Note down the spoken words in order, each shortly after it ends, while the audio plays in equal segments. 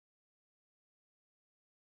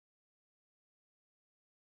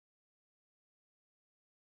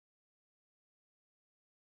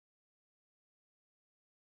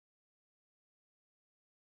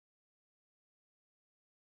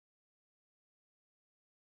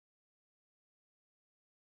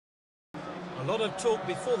A lot of talk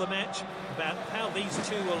before the match about how these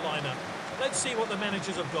two will line up. Let's see what the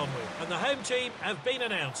managers have gone with. And the home team have been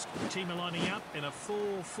announced. The team are lining up in a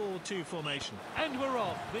 4-4-2 formation. And we're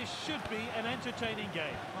off. This should be an entertaining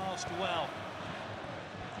game. Passed well.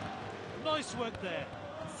 Nice work there.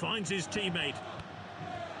 Finds his teammate.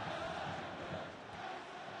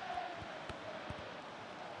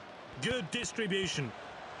 Good distribution.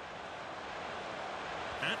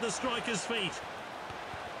 At the striker's feet.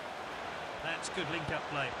 That's good link-up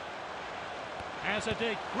play. Has a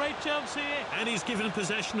dig. Great chance here. And he's given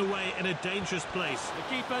possession away in a dangerous place.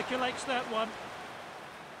 The keeper collects that one.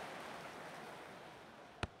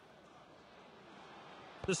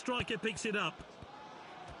 The striker picks it up.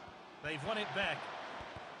 They've won it back.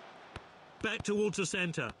 Back towards the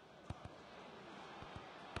centre.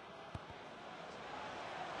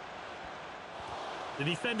 The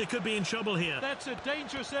defender could be in trouble here. That's a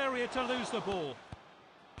dangerous area to lose the ball.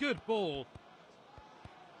 Good ball.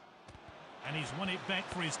 And he's won it back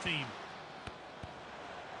for his team.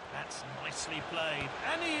 That's nicely played.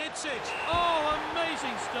 And he hits it. Oh,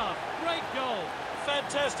 amazing stuff. Great goal.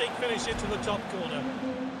 Fantastic finish into the top corner.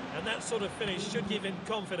 And that sort of finish should give him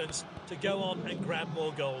confidence to go on and grab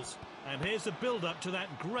more goals. And here's the build-up to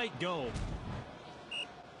that great goal.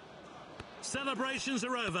 Celebrations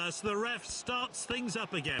are over, so the ref starts things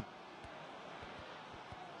up again.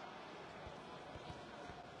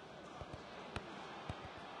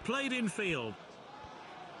 Played in field.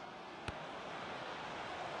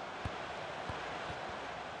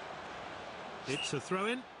 It's a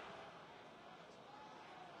throw-in.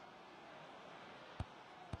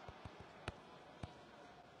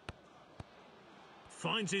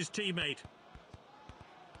 Finds his teammate.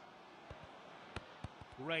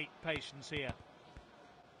 Great patience here.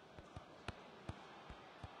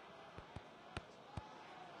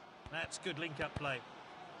 That's good link-up play.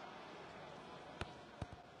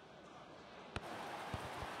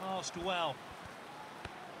 Passed well.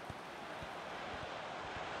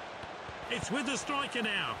 It's with the striker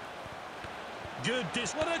now. Good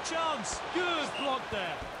What a chance! Good block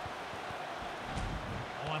there.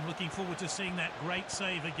 Oh, I'm looking forward to seeing that great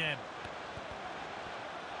save again.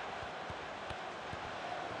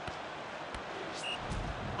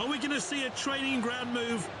 Are we going to see a training ground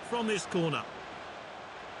move from this corner?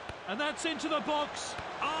 And that's into the box.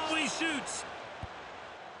 Oh, he shoots!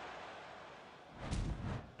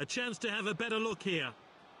 A chance to have a better look here.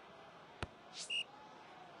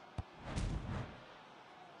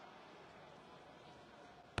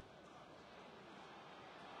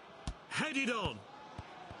 Headed on.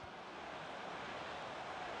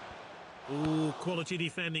 Ooh, quality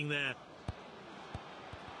defending there.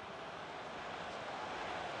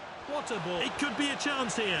 What a ball. It could be a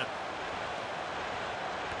chance here.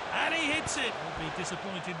 And he hits it. Won't be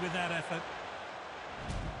disappointed with that effort.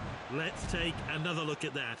 Let's take another look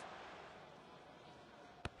at that.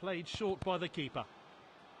 Played short by the keeper.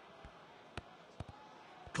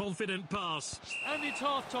 Confident pass. And it's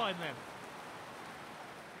half-time then.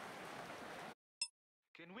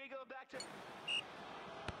 Can we go back to...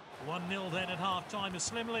 1-0 then at half-time, a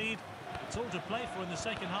slim lead. It's all to play for in the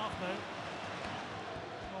second half, though.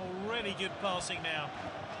 Oh, really good passing now.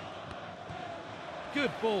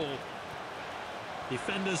 Good ball.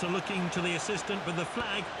 Defenders are looking to the assistant with the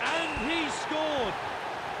flag. And he scored!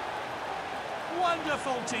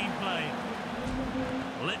 Wonderful team play.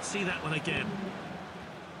 Let's see that one again.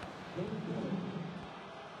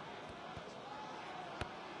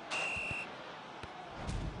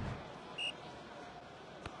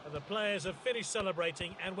 And the players have finished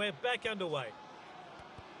celebrating and we're back underway.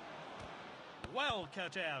 Well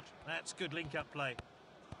cut out. That's good link-up play.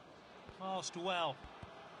 Passed well.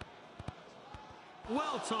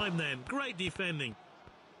 Well timed then. Great defending.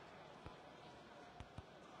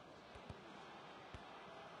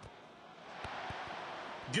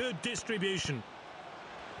 Good distribution.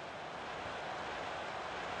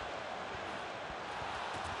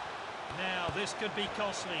 Now this could be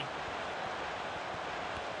costly.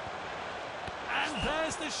 And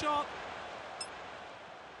there's the shot.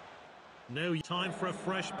 No time for a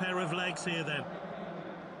fresh pair of legs here then.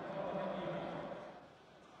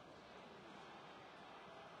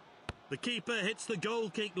 The keeper hits the goal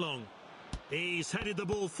kick long. He's headed the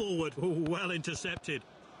ball forward. Oh, well intercepted.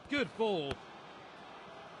 Good ball.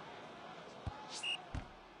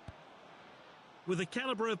 With the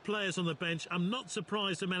calibre of players on the bench, I'm not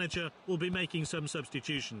surprised the manager will be making some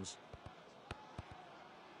substitutions.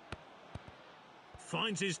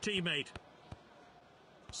 Finds his teammate.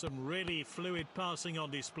 Some really fluid passing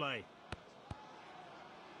on display.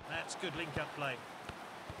 That's good link-up play.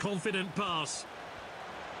 Confident pass.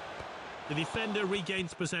 The defender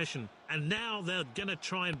regains possession, and now they're going to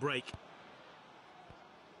try and break.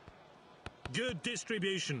 Good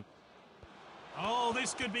distribution. Oh,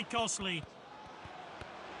 this could be costly.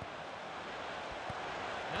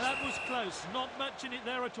 Now that was close. Not much in it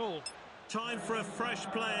there at all. Time for a fresh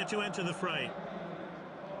player to enter the fray.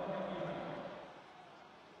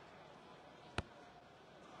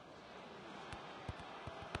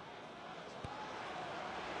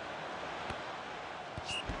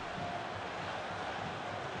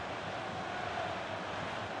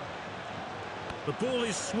 The ball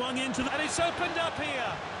is swung into the... And it's opened up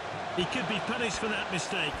here. He could be punished for that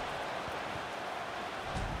mistake.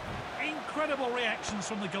 Incredible reactions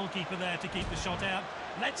from the goalkeeper there to keep the shot out.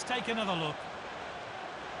 Let's take another look.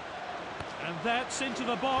 And that's into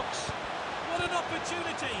the box. What an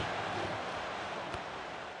opportunity.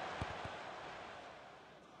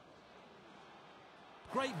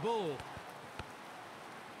 Great ball.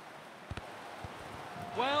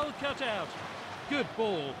 Well cut out. Good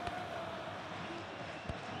ball.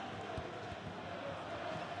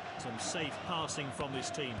 Some safe passing from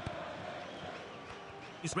this team.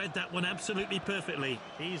 He's read that one absolutely perfectly.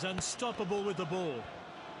 He's unstoppable with the ball.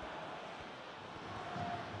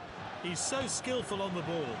 He's so skillful on the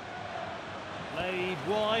ball. Played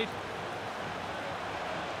wide.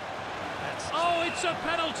 Oh, it's a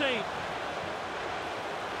penalty!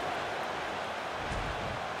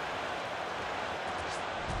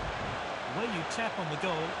 The way you tap on the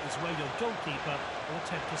goal is where your goalkeeper will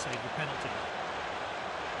attempt to save the penalty.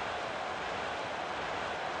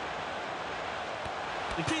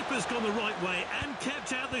 The keeper's gone the right way and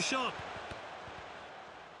kept out the shot.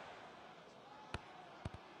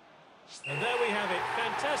 And there we have it.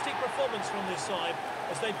 Fantastic performance from this side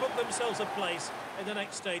as they book themselves a place in the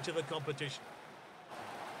next stage of the competition.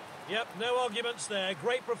 Yep, no arguments there.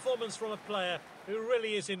 Great performance from a player who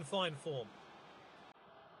really is in fine form.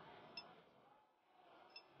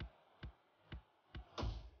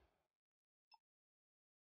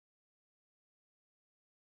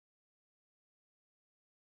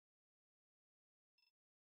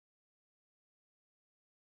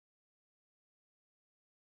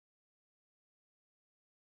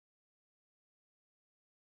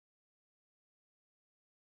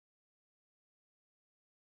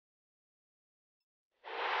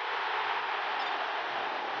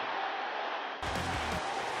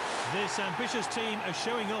 This ambitious team are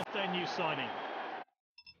showing off their new signing.